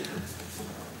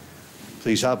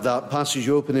Please have that passage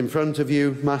open in front of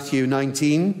you, Matthew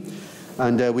 19.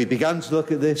 And we began to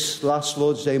look at this last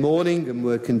Lord's Day morning, and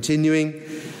we're continuing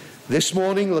this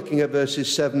morning looking at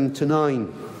verses 7 to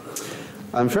 9.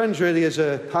 And friends, really as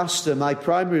a pastor, my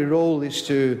primary role is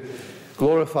to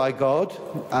glorify God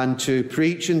and to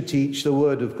preach and teach the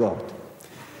Word of God.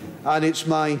 And it's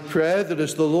my prayer that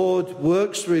as the Lord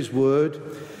works through His Word,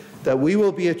 that we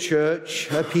will be a church,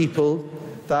 a people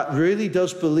that really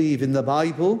does believe in the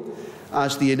Bible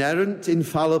as the inerrant,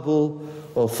 infallible,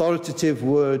 authoritative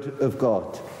Word of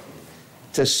God.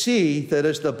 To see that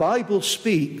as the Bible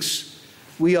speaks,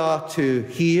 we are to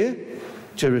hear,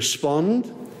 to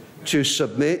respond, to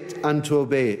submit, and to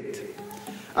obey it.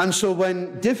 And so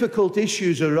when difficult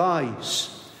issues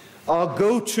arise, our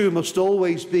go-to must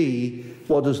always be,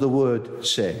 what does the Word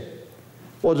say?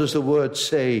 What does the Word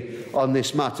say on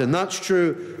this matter? And that's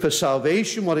true for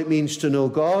salvation, what it means to know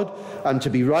God and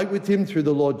to be right with Him through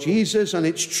the Lord Jesus. And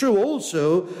it's true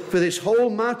also for this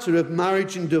whole matter of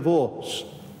marriage and divorce.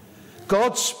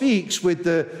 God speaks with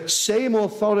the same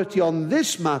authority on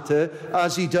this matter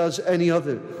as He does any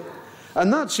other.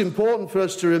 And that's important for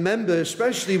us to remember,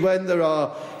 especially when there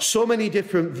are so many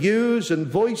different views and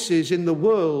voices in the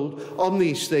world on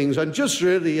these things, and just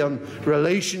really on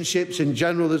relationships in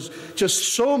general. There's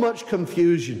just so much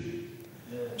confusion,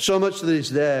 so much that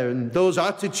is there, and those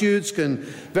attitudes can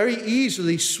very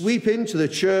easily sweep into the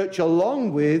church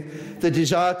along with the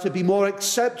desire to be more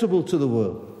acceptable to the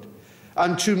world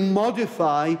and to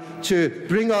modify, to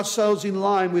bring ourselves in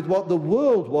line with what the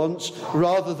world wants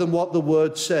rather than what the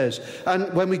Word says.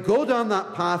 And when we go down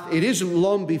that path, it isn't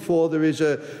long before there is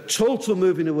a total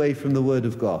moving away from the Word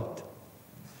of God.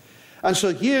 And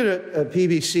so here at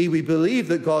PBC, we believe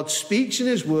that God speaks in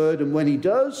His Word, and when He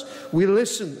does, we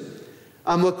listen.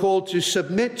 And we're called to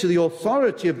submit to the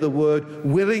authority of the Word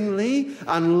willingly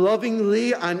and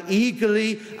lovingly and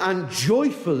eagerly and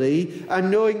joyfully, and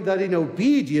knowing that in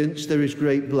obedience there is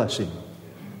great blessing.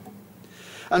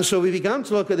 And so we began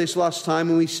to look at this last time,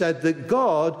 and we said that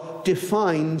God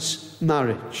defines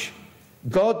marriage.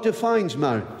 God defines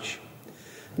marriage.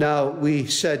 Now, we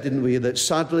said, didn't we, that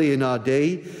sadly in our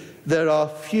day there are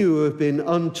few who have been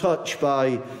untouched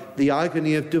by the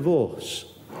agony of divorce.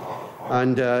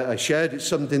 And I shared it's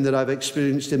something that I've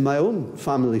experienced in my own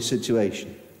family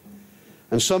situation.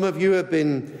 And some of you have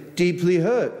been deeply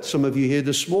hurt. Some of you here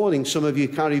this morning, some of you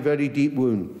carry very deep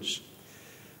wounds.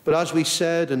 But as we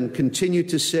said and continue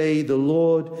to say, the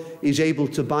Lord is able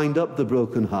to bind up the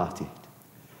brokenhearted.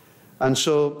 And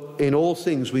so in all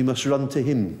things we must run to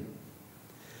Him.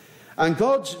 And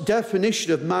God's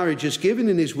definition of marriage as given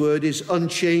in His Word is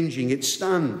unchanging. It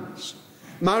stands.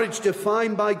 Marriage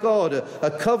defined by God,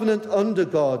 a covenant under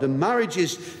God. And marriage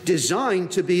is designed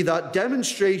to be that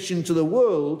demonstration to the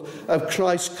world of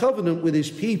Christ's covenant with His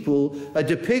people, a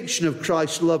depiction of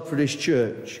Christ's love for His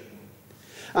church.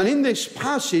 And in this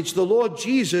passage, the Lord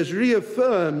Jesus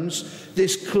reaffirms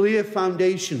this clear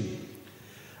foundation.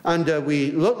 And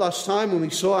we looked last time when we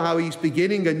saw how He's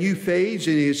beginning a new phase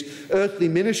in His earthly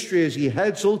ministry as He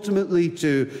heads ultimately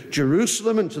to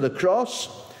Jerusalem and to the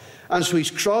cross. And so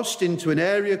He's crossed into an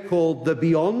area called the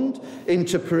Beyond,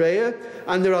 into Perea,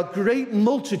 and there are great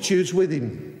multitudes with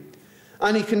Him.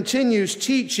 And He continues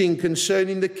teaching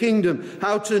concerning the kingdom,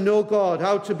 how to know God,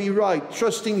 how to be right,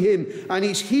 trusting Him, and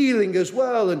He's healing as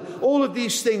well, and all of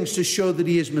these things to show that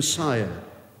He is Messiah.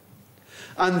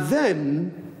 And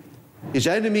then His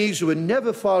enemies, who are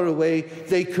never far away,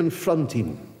 they confront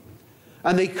Him.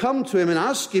 And they come to Him and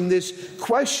ask Him this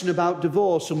question about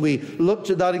divorce. And we looked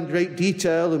at that in great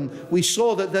detail, and we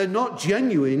saw that they're not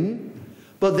genuine,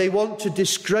 but they want to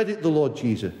discredit the Lord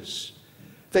Jesus.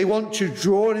 They want to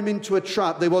draw Him into a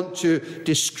trap. They want to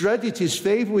discredit His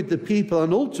favor with the people,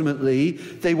 and ultimately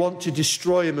they want to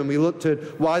destroy Him. And we looked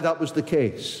at why that was the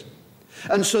case.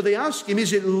 And so they ask Him,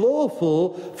 is it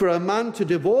lawful for a man to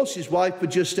divorce his wife for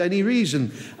just any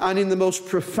reason? And in the most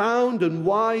profound and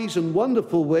wise and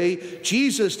wonderful way,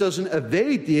 Jesus doesn't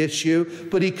evade the issue,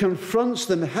 but He confronts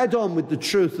them head on with the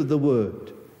truth of the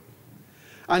Word.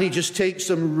 And He just takes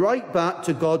them right back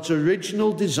to God's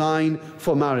original design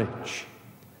for marriage.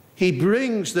 He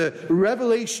brings the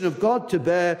revelation of God to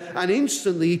bear, and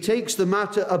instantly He takes the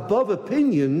matter above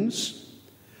opinions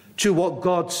to what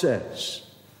God says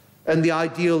and the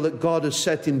ideal that God has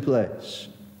set in place.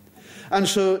 And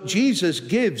so Jesus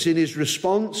gives in His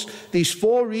response these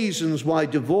 4 reasons why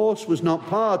divorce was not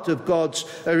part of God's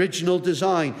original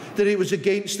design. That it was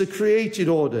against the created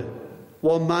order.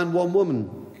 1 man, 1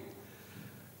 woman.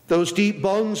 Those deep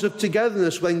bonds of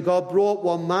togetherness, when God brought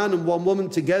 1 man and 1 woman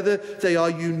together, they are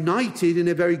united in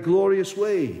a very glorious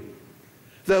way.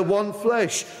 They're one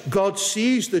flesh. God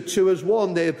sees the two as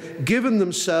one. They've given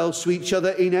themselves to each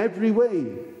other in every way.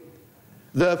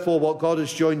 Therefore, what God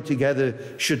has joined together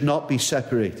should not be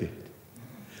separated.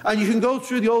 And you can go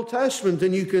through the Old Testament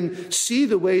and you can see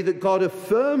the way that God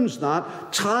affirms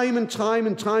that time and time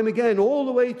and time again, all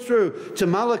the way through to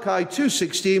Malachi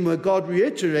 2:16, where God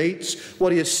reiterates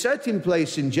what he has set in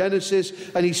place in Genesis,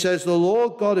 and he says, the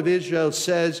Lord God of Israel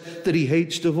says that he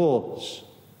hates divorce.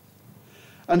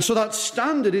 And so that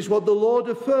standard is what the Lord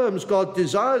affirms. God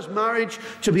desires marriage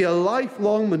to be a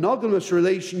lifelong monogamous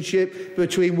relationship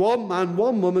between one man,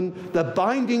 one woman, the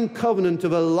binding covenant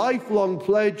of a lifelong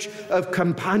pledge of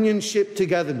companionship,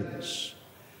 togetherness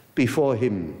before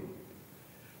him.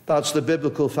 That's the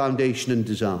biblical foundation and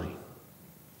design.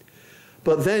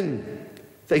 But then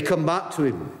they come back to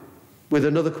him with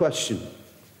another question.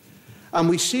 And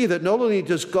we see that not only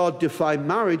does God define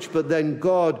marriage, but then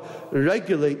God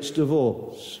regulates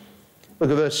divorce. Look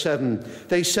at verse 7.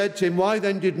 They said to him, why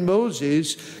then did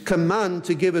Moses command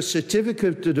to give a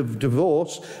certificate of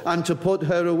divorce and to put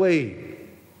her away?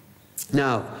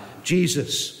 Now,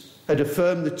 Jesus had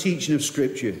affirmed the teaching of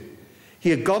Scripture. He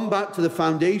had gone back to the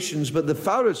foundations, but the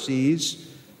Pharisees,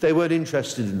 they weren't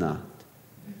interested in that.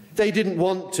 They didn't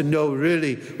want to know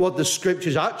really what the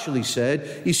Scriptures actually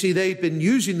said. You see, they'd been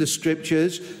using the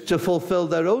Scriptures to fulfill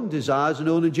their own desires and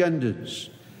own agendas.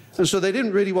 And so they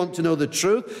didn't really want to know the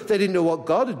truth. They didn't know what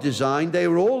God had designed. They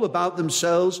were all about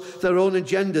themselves, their own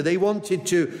agenda. They wanted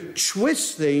to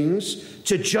twist things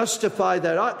to justify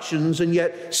their actions and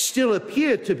yet still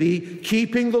appear to be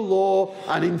keeping the law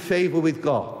and in favor with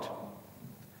God.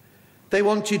 They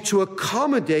wanted to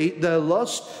accommodate their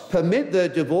lust, permit their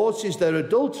divorces, their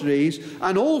adulteries,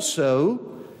 and also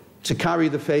to carry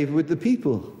the favor with the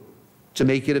people, to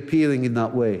make it appealing in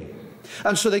that way.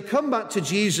 And so they come back to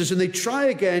Jesus and they try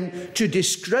again to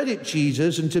discredit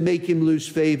Jesus and to make him lose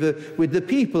favor with the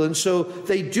people. And so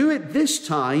they do it this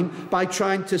time by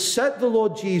trying to set the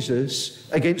Lord Jesus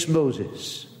against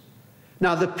Moses.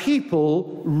 Now, the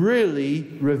people really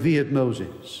revered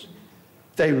Moses.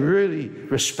 They really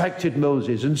respected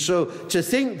Moses. And so to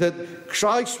think that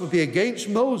Christ would be against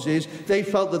Moses, they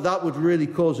felt that that would really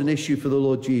cause an issue for the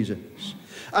Lord Jesus.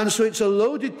 And so it's a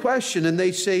loaded question. And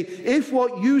they say, if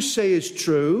what you say is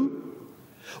true,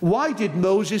 why did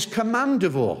Moses command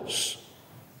divorce?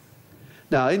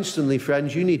 Now, instantly,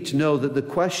 friends, you need to know that the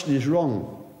question is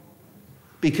wrong.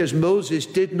 Because Moses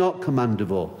did not command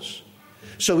divorce.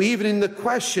 So even in the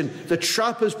question, the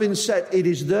trap has been set. It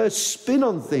is their spin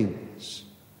on things.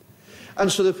 And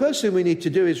so the first thing we need to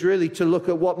do is really to look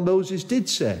at what Moses did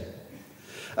say.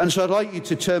 And so I'd like you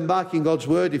to turn back in God's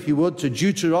word, if you would, to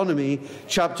Deuteronomy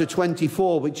chapter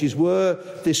 24, which is where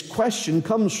this question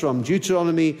comes from.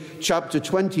 Deuteronomy chapter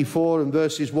 24 and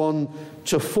verses 1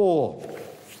 to 4.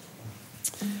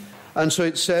 And so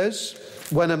it says,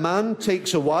 when a man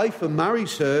takes a wife and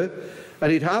marries her,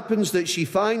 and it happens that she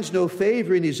finds no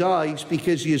favor in his eyes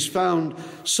because he has found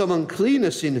some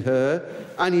uncleanness in her,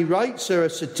 and he writes her a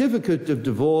certificate of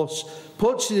divorce,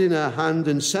 puts it in her hand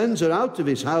and sends her out of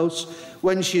his house,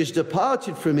 when she has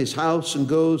departed from his house and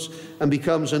goes and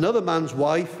becomes another man's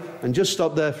wife. And just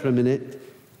stop there for a minute.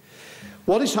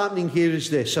 What is happening here is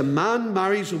this. A man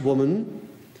marries a woman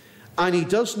and he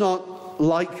does not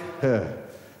like her.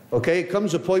 Okay, it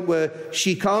comes a point where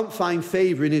she can't find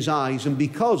favor in his eyes, and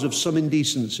because of some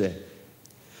indecency.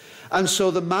 And so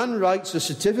the man writes a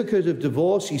certificate of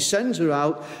divorce, he sends her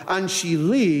out, and she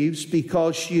leaves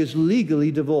because she is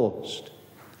legally divorced.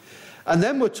 And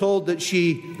then we're told that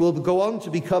she will go on to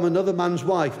become another man's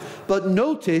wife. But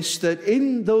notice that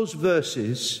in those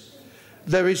verses,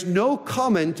 there is no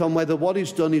comment on whether what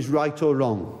is done is right or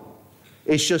wrong.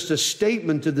 It's just a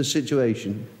statement of the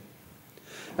situation.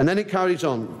 And then it carries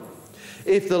on.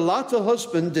 If the latter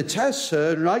husband detests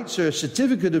her and writes her a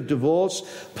certificate of divorce,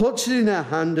 puts it in her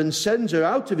hand and sends her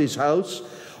out of his house,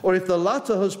 or if the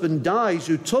latter husband dies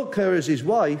who took her as his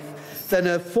wife, then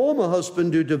her former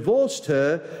husband who divorced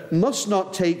her must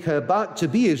not take her back to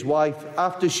be his wife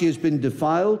after she has been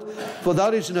defiled, for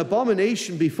that is an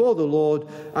abomination before the Lord,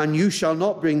 and you shall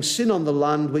not bring sin on the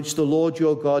land which the Lord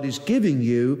your God is giving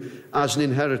you as an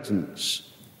inheritance.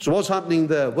 So what's happening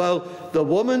there? Well, the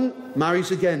woman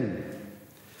marries again.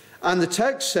 And the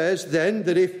text says then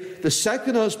that if the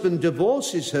second husband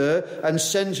divorces her and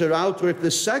sends her out, or if the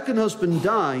second husband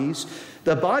dies,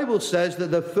 the Bible says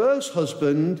that the first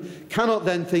husband cannot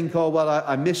then think, oh, well,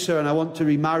 I miss her and I want to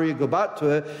remarry her, go back to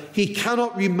her. He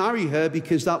cannot remarry her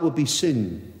because that would be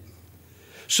sin.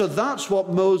 So that's what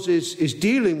Moses is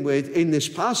dealing with in this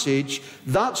passage.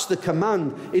 That's the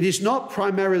command. It is not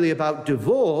primarily about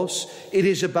divorce. It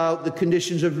is about the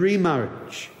conditions of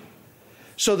remarriage.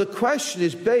 So the question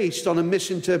is based on a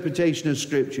misinterpretation of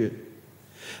Scripture.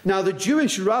 Now, the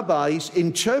Jewish rabbis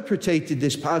interpreted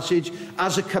this passage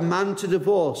as a command to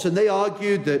divorce, and they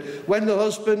argued that when the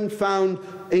husband found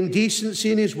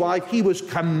indecency in his wife, he was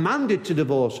commanded to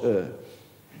divorce her.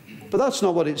 But that's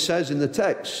not what it says in the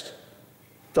text.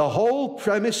 The whole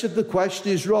premise of the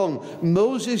question is wrong.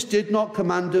 Moses did not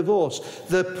command divorce.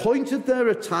 The point of their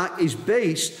attack is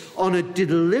based on a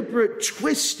deliberate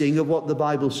twisting of what the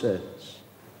Bible says.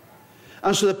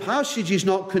 And so the passage is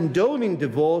not condoning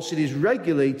divorce, it is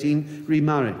regulating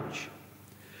remarriage.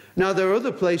 Now, there are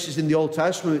other places in the Old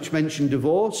Testament which mention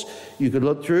divorce. You could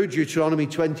look through Deuteronomy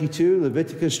 22,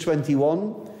 Leviticus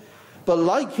 21. But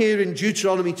like here in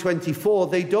Deuteronomy 24,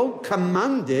 they don't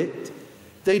command it,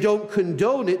 they don't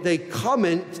condone it, they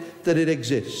comment that it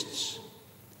exists.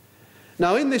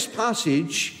 Now, in this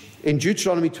passage, in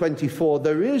Deuteronomy 24,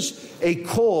 there is a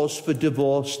cause for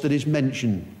divorce that is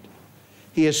mentioned.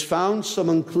 He has found some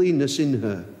uncleanness in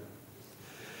her.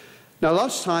 Now,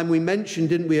 last time we mentioned,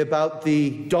 didn't we, about the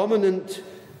dominant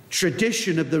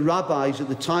tradition of the rabbis at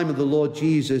the time of the Lord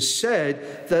Jesus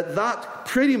said that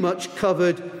pretty much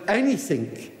covered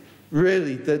anything,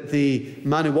 really, that the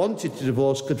man who wanted to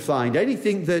divorce could find.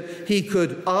 Anything that he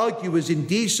could argue was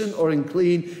indecent or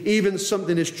unclean, even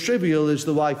something as trivial as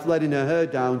the wife letting her hair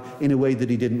down in a way that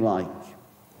he didn't like.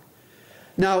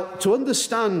 Now, to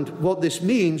understand what this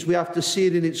means, we have to see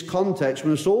it in its context.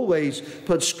 We must always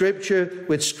put Scripture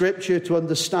with Scripture to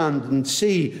understand and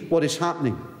see what is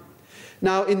happening.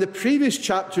 Now, in the previous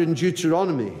chapter in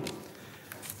Deuteronomy,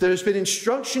 there has been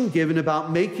instruction given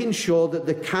about making sure that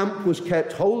the camp was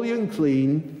kept holy and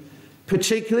clean,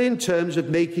 particularly in terms of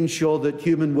making sure that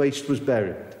human waste was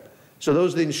buried. So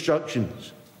those are the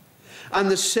instructions. And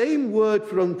the same word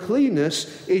for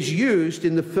uncleanness is used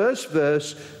in the first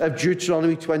verse of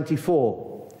Deuteronomy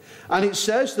 24. And it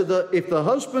says that if the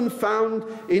husband found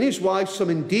in his wife some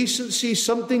indecency,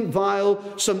 something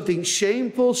vile, something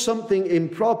shameful, something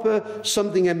improper,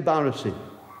 something embarrassing.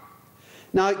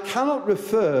 Now, it cannot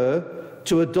refer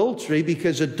to adultery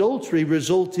because adultery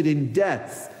resulted in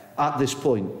death at this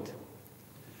point.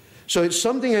 So it's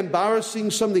something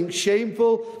embarrassing, something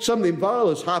shameful, something vile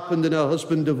has happened and her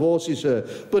husband divorces her.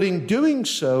 But in doing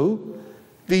so,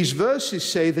 these verses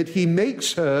say that he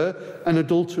makes her an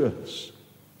adulteress.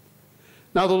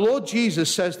 Now, the Lord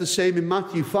Jesus says the same in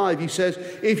Matthew 5. He says,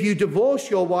 if you divorce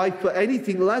your wife for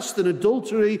anything less than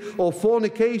adultery or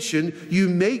fornication, you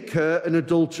make her an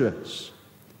adulteress.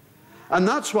 And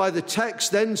that's why the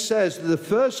text then says that the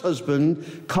first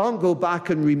husband can't go back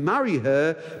and remarry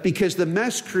her, because the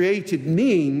mess created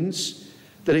means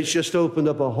that it's just opened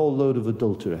up a whole load of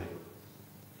adultery.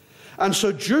 And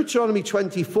so Deuteronomy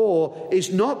 24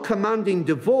 is not commanding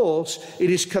divorce, it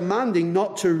is commanding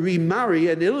not to remarry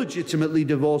an illegitimately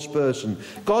divorced person.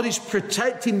 God is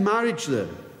protecting marriage there.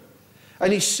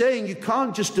 And he's saying you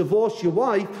can't just divorce your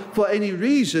wife for any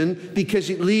reason because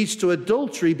it leads to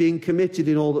adultery being committed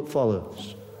in all that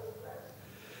follows.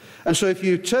 And so if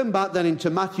you turn back then into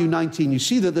Matthew 19, you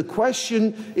see that the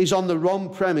question is on the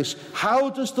wrong premise. How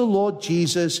does the Lord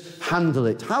Jesus handle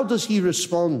it? How does he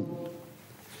respond?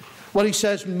 Well, he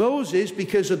says, Moses,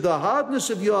 because of the hardness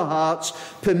of your hearts,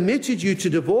 permitted you to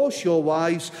divorce your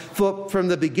wives, for from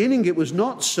the beginning it was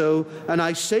not so. And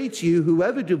I say to you,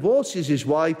 whoever divorces his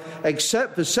wife,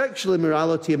 except for sexual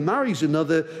immorality, and marries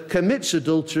another, commits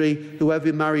adultery.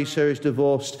 Whoever marries her is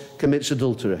divorced, commits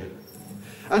adultery.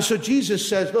 And so Jesus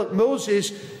says, look, Moses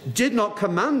did not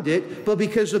command it, but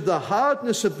because of the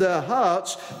hardness of their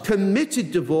hearts,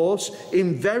 permitted divorce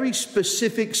in very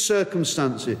specific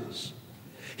circumstances.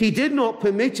 He did not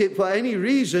permit it for any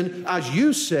reason, as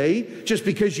you say, just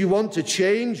because you want to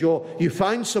change or you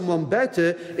find someone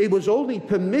better. It was only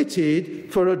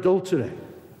permitted for adultery.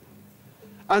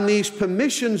 And these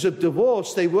permissions of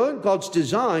divorce, they weren't God's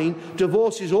design.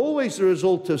 Divorce is always the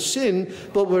result of sin.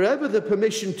 But wherever the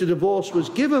permission to divorce was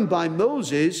given by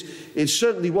Moses, it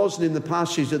certainly wasn't in the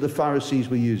passage that the Pharisees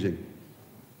were using.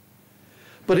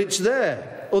 But it's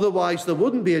there. Otherwise, there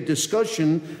wouldn't be a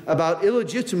discussion about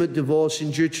illegitimate divorce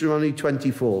in Deuteronomy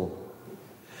 24.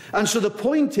 And so the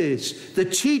point is, the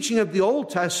teaching of the Old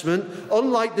Testament,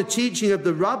 unlike the teaching of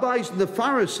the rabbis and the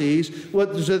Pharisees,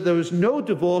 was that there was no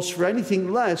divorce for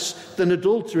anything less than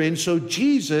adultery. And so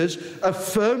Jesus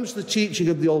affirms the teaching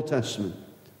of the Old Testament.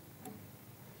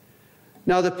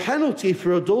 Now, the penalty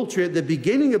for adultery at the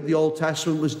beginning of the Old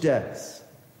Testament was death.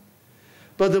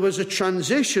 But there was a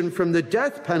transition from the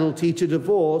death penalty to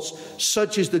divorce,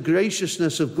 such is the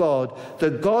graciousness of God,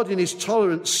 that God in his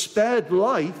tolerance spared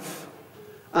life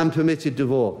and permitted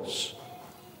divorce.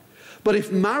 But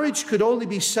if marriage could only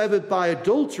be severed by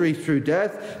adultery through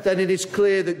death, then it is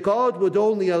clear that God would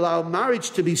only allow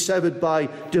marriage to be severed by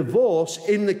divorce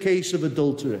in the case of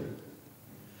adultery.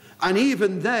 And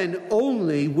even then,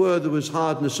 only where there was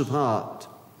hardness of heart.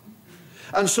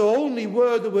 And so only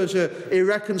where there was an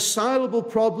irreconcilable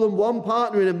problem, one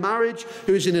partner in a marriage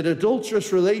who is in an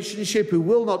adulterous relationship, who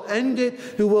will not end it,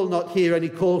 who will not hear any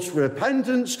calls for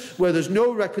repentance, where there's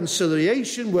no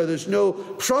reconciliation, where there's no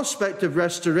prospect of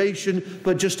restoration,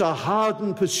 but just a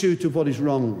hardened pursuit of what is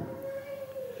wrong.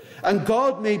 And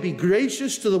God may be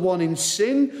gracious to the one in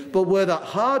sin, but where that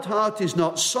hard heart is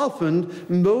not softened,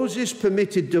 Moses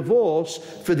permitted divorce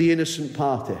for the innocent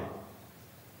party.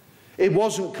 It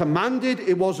wasn't commanded,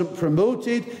 it wasn't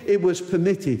promoted, it was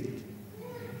permitted.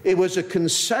 It was a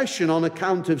concession on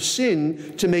account of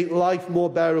sin to make life more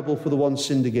bearable for the one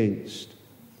sinned against.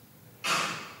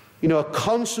 A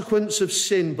consequence of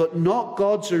sin, but not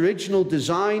God's original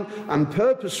design and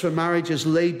purpose for marriage as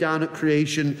laid down at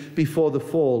creation before the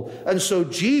fall. And so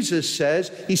Jesus says,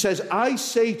 I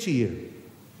say to you,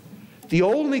 the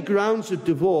only grounds of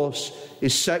divorce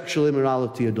is sexual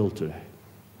immorality, adultery.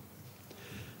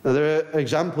 Now, there are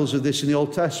examples of this in the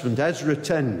Old Testament. Ezra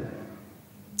 10.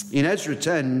 In Ezra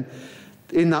 10,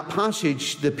 in that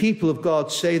passage, the people of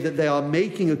God say that they are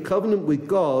making a covenant with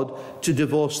God to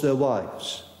divorce their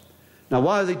wives. Now,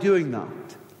 why are they doing that?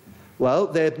 Well,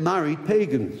 they had married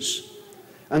pagans.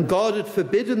 And God had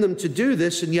forbidden them to do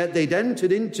this, and yet they'd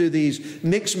entered into these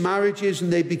mixed marriages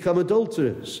and they'd become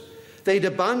adulterers. They'd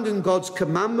abandoned God's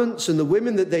commandments, and the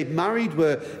women that they'd married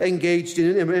were engaged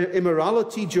in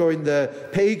immorality during the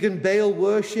pagan Baal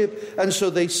worship. And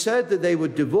so they said that they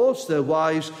would divorce their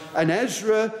wives, and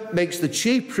Ezra makes the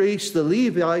chief priests, the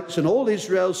Levites, and all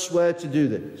Israel swear to do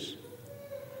this.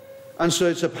 And so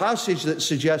it's a passage that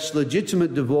suggests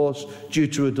legitimate divorce due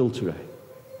to adultery.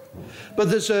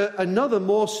 But there's another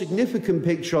more significant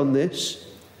picture on this,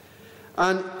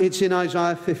 and it's in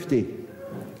Isaiah 50.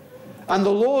 And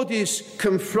the Lord is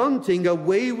confronting a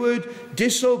wayward,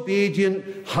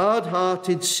 disobedient,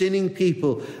 hard-hearted, sinning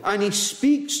people. And he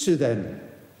speaks to them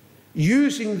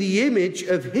using the image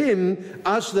of him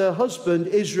as their husband,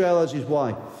 Israel as his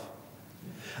wife.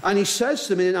 And he says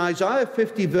to them in Isaiah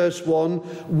 50 verse 1,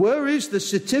 "Where is the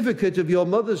certificate of your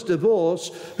mother's divorce,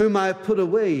 whom I have put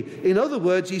away?" In other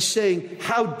words, he's saying,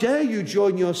 how dare you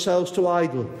join yourselves to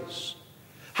idols?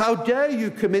 How dare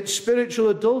you commit spiritual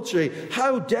adultery?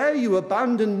 How dare you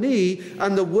abandon me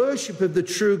and the worship of the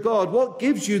true God? What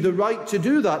gives you the right to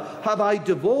do that? Have I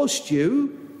divorced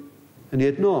you? And he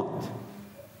had not.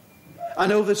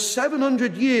 And over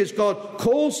 700 years, God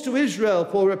calls to Israel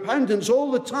for repentance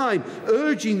all the time,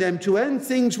 urging them to end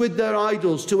things with their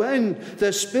idols, to end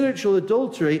their spiritual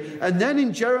adultery. And then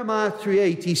in Jeremiah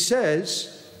 3:8, he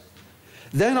says,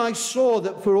 "Then I saw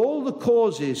that for all the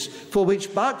causes for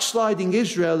which backsliding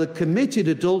Israel had committed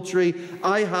adultery,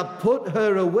 I have put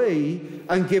her away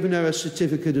and given her a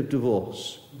certificate of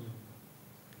divorce."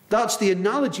 That's the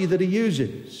analogy that he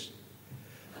uses.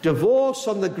 Divorce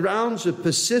on the grounds of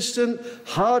persistent,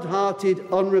 hard-hearted,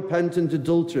 unrepentant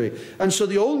adultery. And so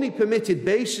the only permitted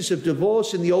basis of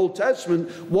divorce in the Old Testament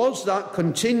was that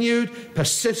continued,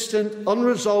 persistent,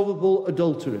 unresolvable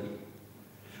adultery.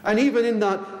 And even in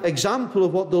that example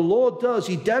of what the Lord does,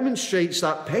 he demonstrates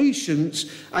that patience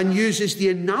and uses the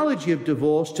analogy of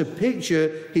divorce to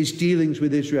picture his dealings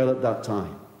with Israel at that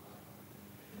time.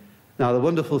 Now, the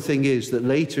wonderful thing is that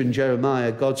later in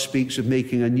Jeremiah, God speaks of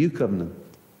making a new covenant.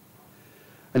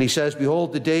 And he says,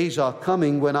 "Behold, the days are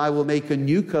coming when I will make a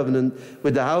new covenant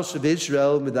with the house of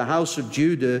Israel and with the house of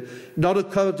Judah, not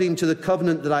according to the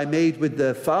covenant that I made with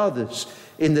their fathers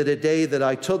in the day that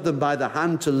I took them by the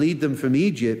hand to lead them from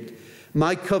Egypt,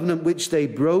 my covenant which they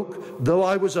broke, though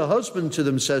I was a husband to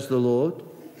them, says the Lord.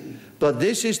 But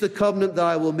this is the covenant that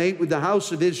I will make with the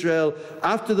house of Israel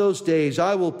after those days.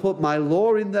 I will put my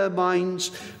law in their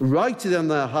minds, write it in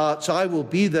their hearts. I will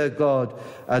be their God,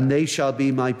 and they shall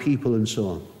be my people," and so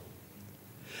on.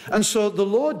 And so the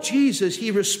Lord Jesus, he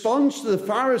responds to the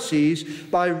Pharisees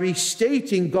by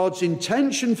restating God's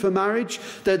intention for marriage,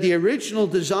 that the original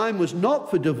design was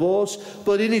not for divorce,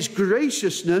 but in his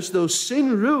graciousness, those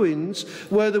sin ruins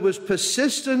where there was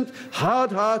persistent,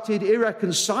 hard-hearted,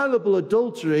 irreconcilable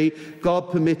adultery, God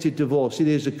permitted divorce. It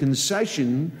is a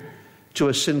concession to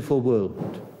a sinful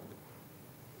world.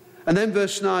 And then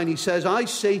verse 9, he says, "I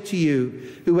say to you,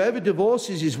 whoever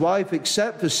divorces his wife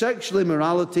except for sexual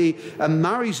immorality and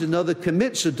marries another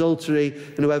commits adultery,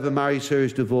 and whoever marries her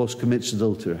is divorced commits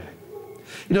adultery."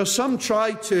 You know, some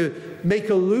try to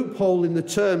make a loophole in the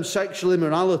term sexual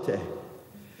immorality.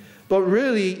 But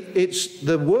really, it's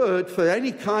the word for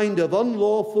any kind of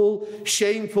unlawful,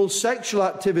 shameful sexual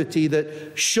activity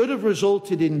that should have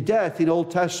resulted in death in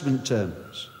Old Testament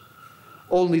terms.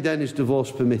 Only then is divorce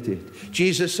permitted.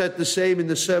 Jesus said the same in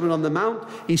the Sermon on the Mount.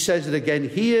 He says it again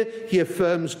here. He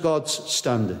affirms God's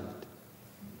standard.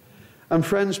 And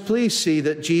friends, please see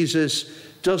that Jesus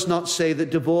does not say that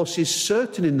divorce is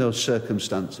certain in those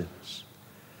circumstances,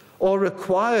 or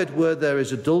required where there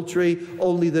is adultery,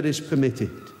 only that is permitted.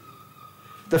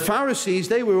 The Pharisees,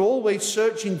 they were always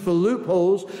searching for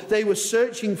loopholes. They were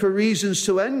searching for reasons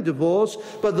to end divorce.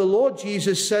 But the Lord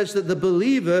Jesus says that the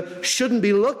believer shouldn't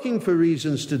be looking for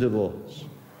reasons to divorce.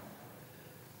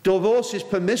 Divorce is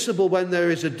permissible when there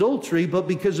is adultery, but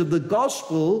because of the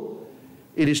gospel,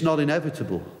 it is not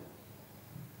inevitable.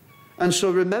 And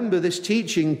so remember, this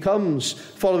teaching comes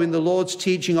following the Lord's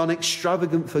teaching on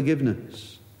extravagant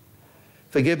forgiveness.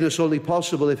 Forgiveness only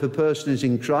possible if a person is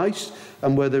in Christ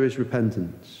and where there is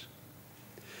repentance.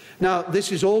 Now,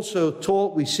 this is also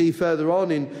taught, we see further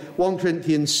on in 1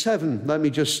 Corinthians 7. Let me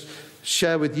just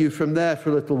share with you from there for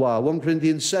a little while. 1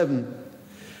 Corinthians 7.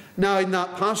 Now, in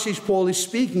that passage, Paul is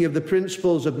speaking of the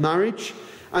principles of marriage,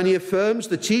 and he affirms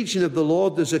the teaching of the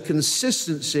Lord. There's a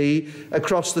consistency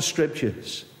across the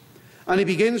Scriptures. And he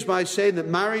begins by saying that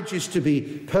marriage is to be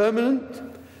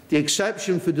permanent, the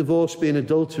exception for divorce being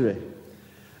adultery.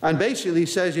 And basically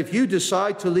says if you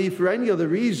decide to leave for any other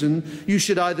reason, you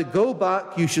should either go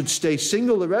back, you should stay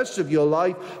single the rest of your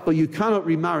life, but you cannot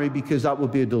remarry because that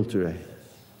would be adultery.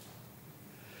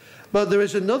 But there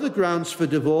is another grounds for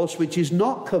divorce which is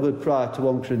not covered prior to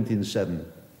 1 Corinthians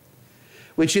 7,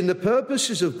 which in the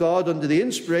purposes of God under the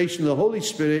inspiration of the Holy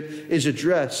Spirit is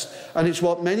addressed, and it's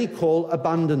what many call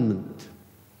abandonment.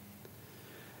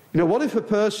 You know, what if a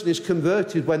person is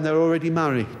converted when they're already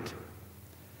married?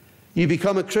 You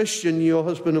become a Christian, your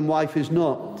husband and wife is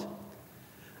not.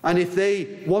 And if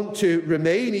they want to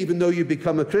remain, even though you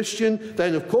become a Christian,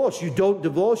 then of course you don't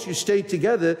divorce, you stay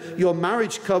together. Your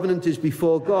marriage covenant is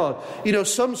before God. You know,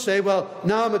 some say, well,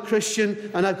 now I'm a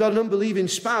Christian and I've got an unbelieving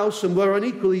spouse and we're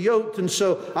unequally yoked, and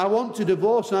so I want to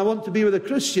divorce and I want to be with a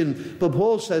Christian. But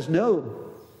Paul says,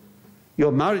 no,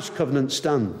 your marriage covenant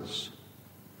stands.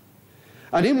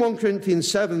 And in 1 Corinthians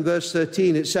 7, verse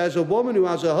 13, it says, a woman who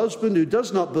has a husband who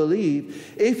does not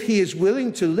believe, if he is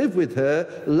willing to live with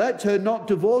her, let her not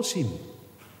divorce him.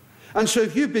 And so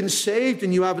if you've been saved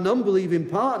and you have an unbelieving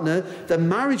partner, the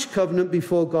marriage covenant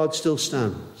before God still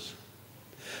stands.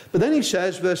 But then he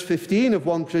says, verse 15 of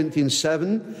 1 Corinthians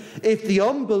 7, if the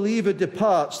unbeliever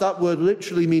departs, that word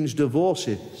literally means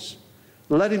divorces,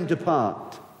 let him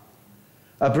depart.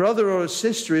 A brother or a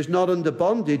sister is not under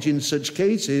bondage in such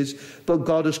cases, but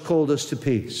God has called us to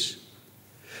peace.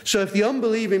 So if the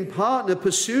unbelieving partner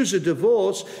pursues a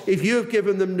divorce, if you have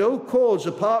given them no cause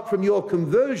apart from your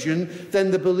conversion, then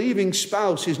the believing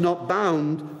spouse is not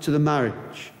bound to the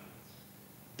marriage.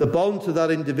 The bond to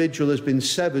that individual has been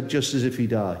severed just as if he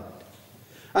died.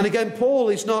 And again, Paul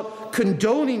is not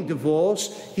condoning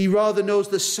divorce. He rather knows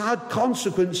the sad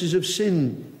consequences of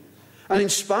sin. And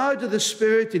inspired of the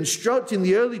Spirit, instructing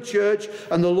the early church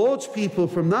and the Lord's people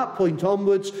from that point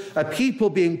onwards, a people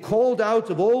being called out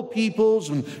of all peoples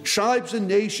and tribes and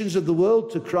nations of the world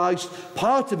to Christ,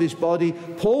 part of his body,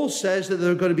 Paul says that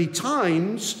there are going to be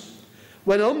times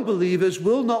when unbelievers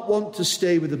will not want to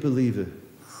stay with a believer.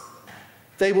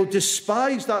 They will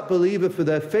despise that believer for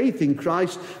their faith in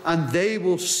Christ, and they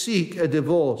will seek a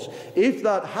divorce. If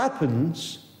that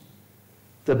happens,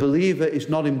 the believer is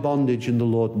not in bondage, and the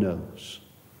Lord knows.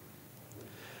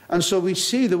 And so we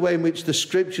see the way in which the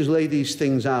Scriptures lay these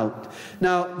things out.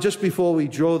 Now, just before we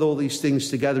draw all these things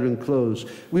together and close,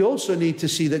 we also need to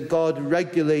see that God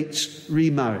regulates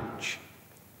remarriage.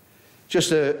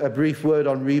 Just a brief word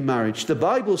on remarriage. The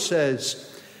Bible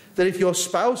says that if your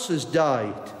spouse has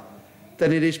died,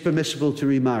 then it is permissible to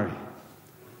remarry.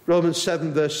 Romans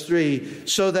 7 verse 3,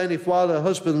 so then if while her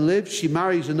husband lives she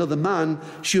marries another man,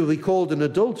 she will be called an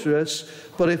adulteress.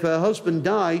 But if her husband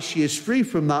dies, she is free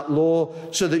from that law,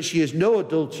 so that she is no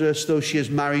adulteress, though she has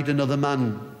married another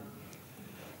man.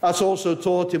 That's also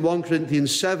taught in 1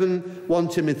 Corinthians 7, 1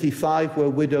 Timothy 5, where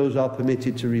widows are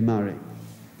permitted to remarry.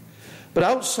 But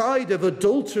outside of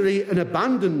adultery and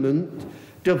abandonment,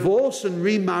 divorce and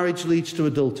remarriage leads to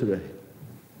adultery.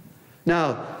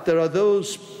 Now, there are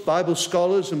those Bible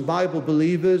scholars and Bible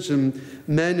believers and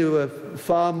men who are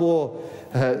far more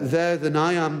there than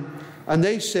I am, and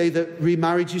they say that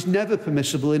remarriage is never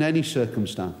permissible in any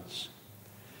circumstance.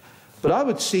 But I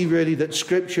would see really that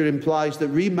Scripture implies that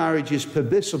remarriage is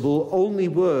permissible only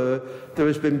where there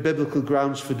has been biblical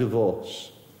grounds for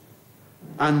divorce,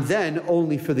 and then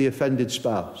only for the offended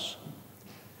spouse.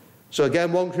 So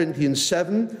again, 1 Corinthians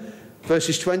 7,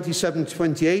 verses 27 to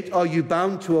 28. Are you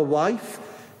bound to a wife?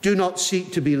 Do not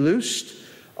seek to be loosed.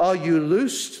 Are you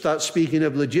loosed? That's speaking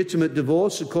of legitimate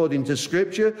divorce according to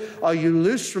Scripture. Are you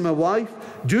loosed from a wife?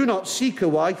 Do not seek a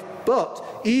wife. But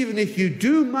even if you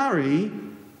do marry,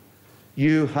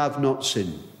 you have not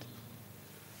sinned.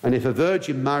 And if a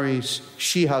virgin marries,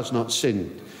 she has not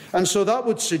sinned. And so that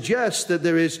would suggest that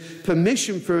there is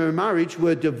permission for a marriage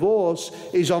where divorce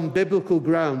is on biblical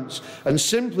grounds. And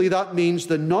simply that means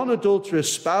the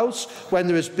non-adulterous spouse when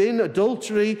there has been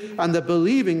adultery, and the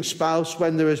believing spouse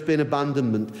when there has been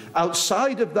abandonment.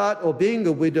 Outside of that, or being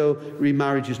a widow,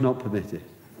 remarriage is not permitted.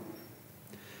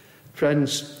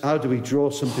 Friends, how do we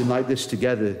draw something like this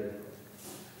together?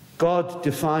 God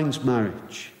defines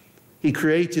marriage. He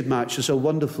created marriage. It's a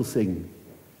wonderful thing.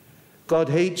 God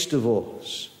hates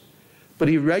divorce. But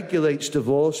he regulates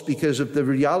divorce because of the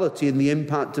reality and the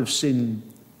impact of sin.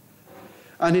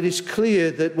 And it is clear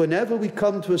that whenever we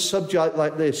come to a subject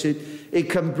like this,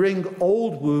 it can bring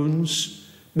old wounds,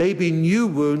 maybe new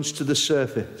wounds, to the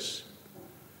surface.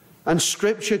 And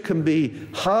Scripture can be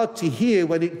hard to hear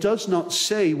when it does not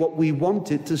say what we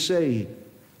want it to say.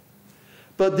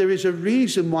 But there is a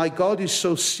reason why God is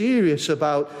so serious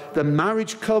about the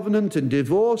marriage covenant and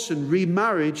divorce and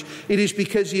remarriage. It is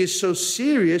because he is so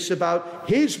serious about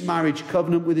his marriage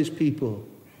covenant with his people.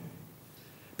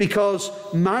 Because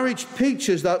marriage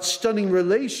pictures that stunning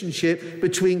relationship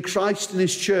between Christ and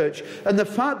his church. And the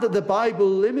fact that the Bible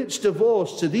limits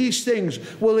divorce to these things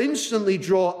will instantly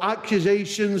draw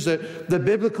accusations that the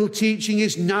biblical teaching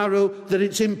is narrow, that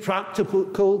it's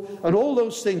impractical, and all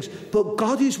those things. But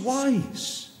God is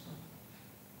wise.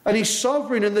 And he's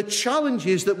sovereign, and the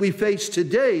challenges that we face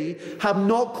today have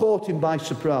not caught him by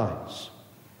surprise.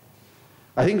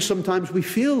 I think sometimes we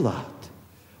feel that.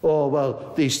 Oh,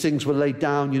 well, these things were laid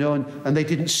down, and they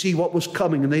didn't see what was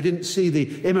coming, and they didn't see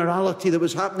the immorality that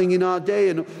was happening in our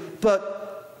day.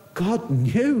 But God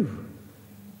knew.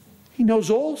 He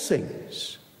knows all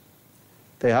things.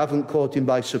 They haven't caught him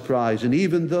by surprise. And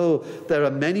even though there are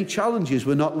many challenges,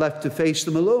 we're not left to face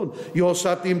them alone. You also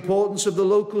have the importance of the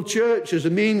local church as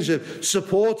a means of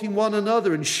supporting one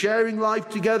another and sharing life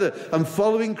together and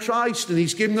following Christ. And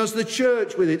he's given us the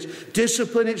church with its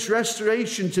discipline, its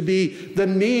restoration, to be the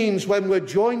means when we're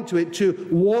joined to it to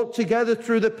walk together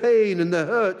through the pain and the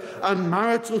hurt and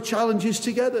marital challenges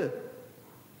together.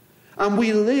 And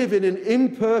we live in an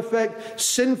imperfect,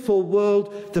 sinful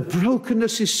world. The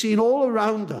brokenness is seen all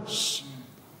around us.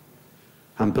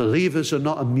 And believers are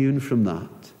not immune from that.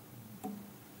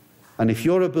 And if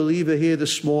you're a believer here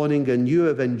this morning and you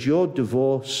have endured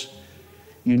divorce,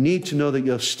 you need to know that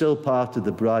you're still part of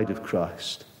the bride of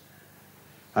Christ.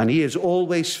 And he is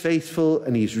always faithful,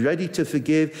 and he's ready to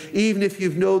forgive. Even if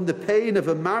you've known the pain of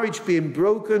a marriage being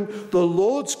broken, the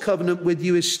Lord's covenant with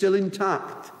you is still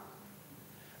intact.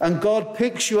 And God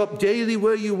picks you up daily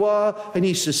where you are, and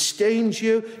he sustains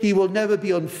you. He will never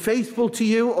be unfaithful to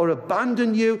you or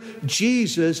abandon you.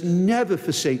 Jesus never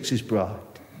forsakes his bride.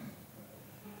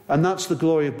 And that's the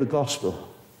glory of the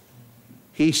gospel.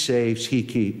 He saves, he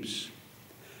keeps.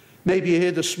 Maybe you're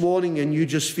here this morning and you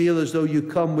just feel as though you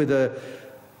come with a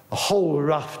whole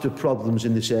raft of problems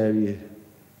in this area.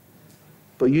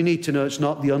 But you need to know it's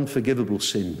not the unforgivable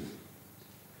sin.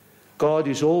 God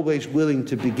is always willing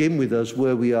to begin with us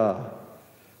where we are.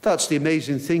 That's the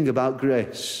amazing thing about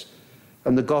grace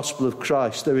and the gospel of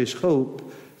Christ. There is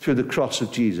hope through the cross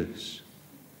of Jesus.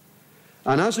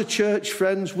 And as a church,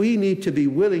 friends, we need to be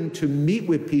willing to meet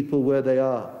with people where they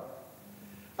are.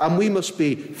 And we must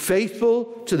be faithful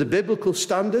to the biblical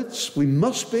standards. We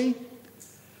must be.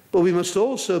 But we must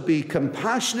also be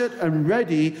compassionate and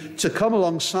ready to come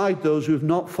alongside those who have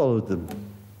not followed them.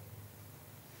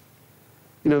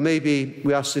 Maybe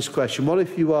we ask this question: what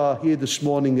if you are here this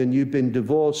morning and you've been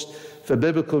divorced for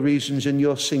biblical reasons and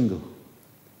you're single?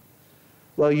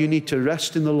 Well, you need to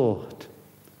rest in the Lord.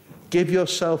 Give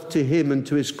yourself to him and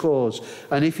to his cause.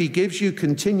 And if he gives you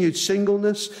continued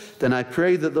singleness, then I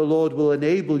pray that the Lord will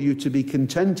enable you to be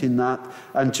content in that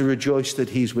and to rejoice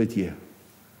that he's with you.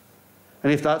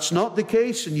 And if that's not the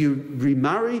case and you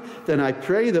remarry, then I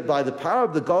pray that by the power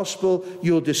of the gospel,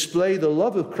 you'll display the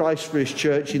love of Christ for his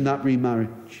church in that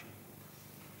remarriage.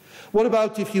 What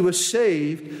about if you were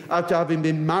saved after having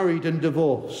been married and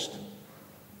divorced?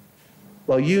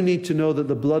 Well, you need to know that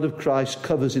the blood of Christ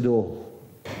covers it all.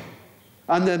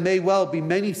 And there may well be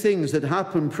many things that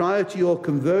happened prior to your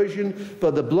conversion,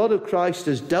 but the blood of Christ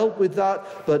has dealt with that.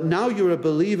 But now you're a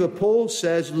believer. Paul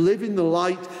says, live in the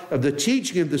light of the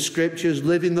teaching of the Scriptures,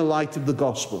 live in the light of the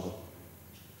gospel.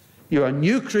 You're a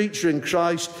new creature in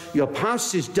Christ. Your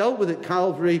past is dealt with at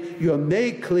Calvary. You're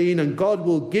made clean, and God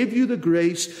will give you the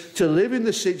grace to live in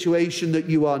the situation that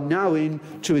you are now in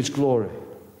to his glory.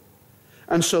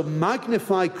 And so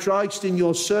magnify Christ in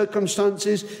your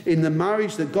circumstances, in the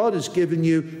marriage that God has given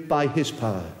you by his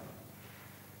power.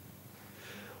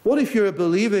 What if you're a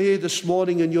believer here this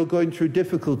morning and you're going through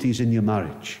difficulties in your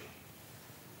marriage?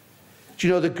 Do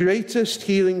you know the greatest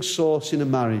healing source in a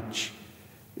marriage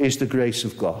is the grace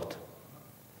of God?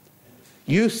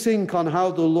 You think on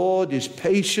how the Lord is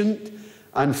patient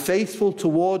and faithful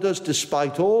toward us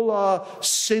despite all our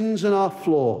sins and our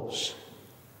flaws.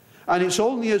 And it's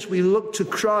only as we look to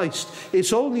Christ,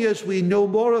 it's only as we know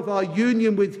more of our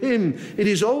union with him, it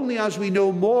is only as we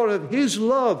know more of his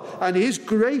love and his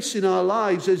grace in our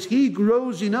lives as he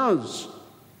grows in us,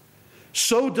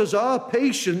 so does our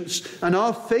patience and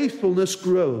our faithfulness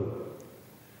grow,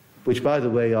 which, by the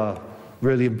way, are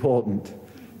really important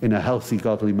in a healthy,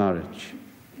 godly marriage.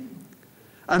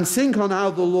 And think on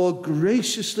how the Lord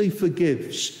graciously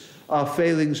forgives our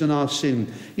failings and our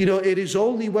sin. You know, it is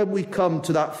only when we come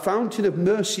to that fountain of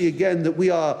mercy again that we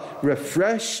are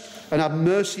refreshed and have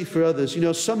mercy for others. You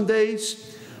know, some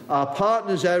days our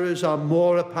partner's errors are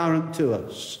more apparent to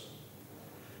us.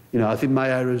 You know, I think my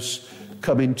errors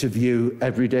come into view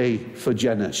every day for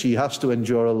Jenna. She has to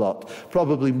endure a lot,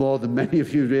 probably more than many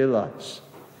of you realize.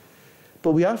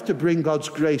 But we have to bring God's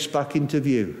grace back into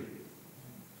view.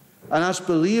 And as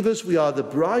believers, we are the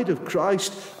bride of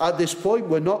Christ. At this point,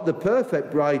 we're not the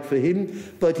perfect bride for him,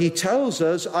 but he tells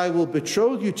us, I will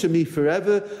betroth you to me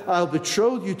forever. I'll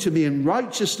betroth you to me in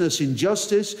righteousness, in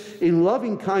justice, in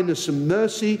loving kindness and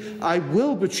mercy. I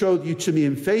will betroth you to me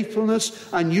in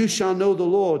faithfulness, and you shall know the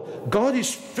Lord. God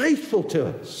is faithful to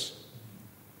us,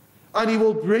 and he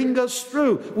will bring us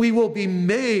through. We will be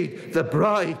made the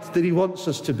bride that he wants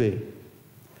us to be.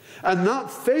 And that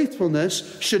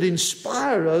faithfulness should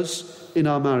inspire us in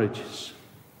our marriages.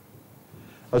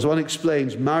 As one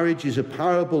explains, marriage is a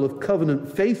parable of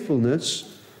covenant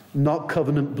faithfulness, not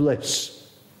covenant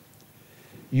bliss.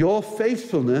 Your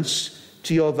faithfulness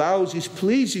to your vows is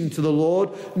pleasing to the Lord,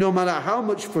 no matter how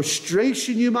much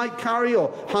frustration you might carry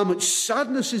or how much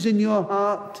sadness is in your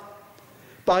heart.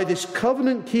 By this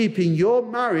covenant keeping, your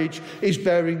marriage is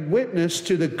bearing witness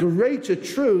to the greater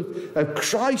truth of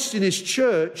Christ in his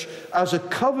church as a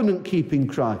covenant keeping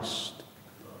Christ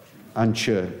and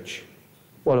church.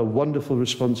 What a wonderful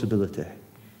responsibility.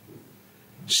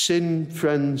 Sin,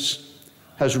 friends,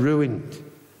 has ruined.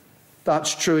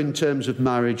 That's true in terms of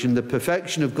marriage, and the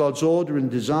perfection of God's order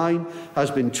and design has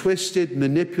been twisted,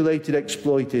 manipulated,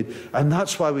 exploited, and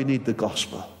that's why we need the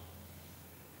gospel.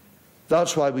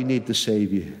 That's why we need the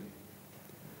Savior.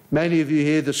 Many of you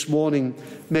here this morning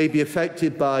may be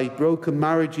affected by broken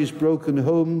marriages, broken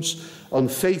homes,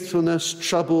 unfaithfulness,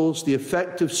 troubles, the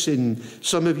effect of sin.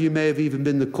 Some of you may have even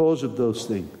been the cause of those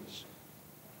things.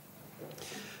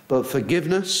 But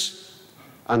forgiveness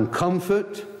and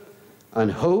comfort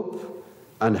and hope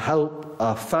and help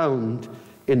are found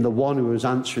in the one who is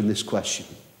answering this question,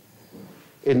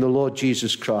 in the Lord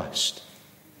Jesus Christ.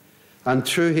 And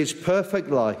through his perfect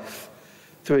life,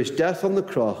 through his death on the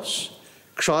cross,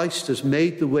 Christ has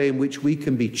made the way in which we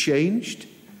can be changed,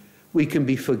 we can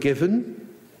be forgiven,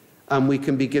 and we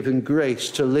can be given grace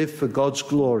to live for God's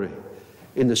glory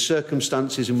in the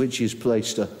circumstances in which he has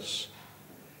placed us.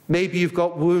 Maybe you've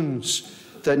got wounds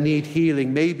that need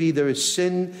healing. Maybe there is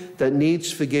sin that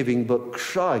needs forgiving, but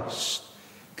Christ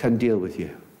can deal with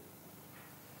you.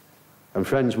 And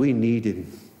friends, we need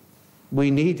him.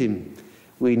 We need him.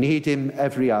 We need him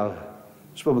every hour.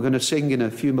 That's what we're going to sing in a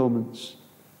few moments.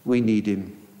 We need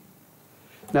him.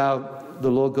 Now, the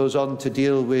Lord goes on to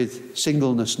deal with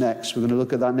singleness next. We're going to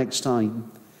look at that next time.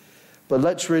 But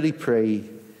let's really pray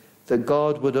that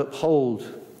God would uphold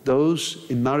those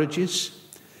in marriages,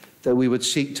 that we would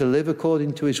seek to live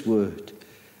according to his word,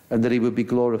 and that he would be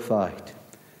glorified.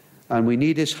 And we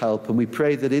need his help, and we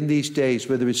pray that in these days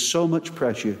where there is so much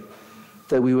pressure,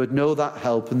 that we would know that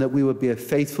help, and that we would be a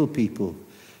faithful people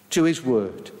to his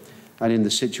word and in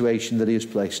the situation that he has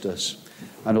placed us,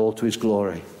 and all to his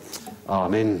glory.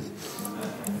 Amen.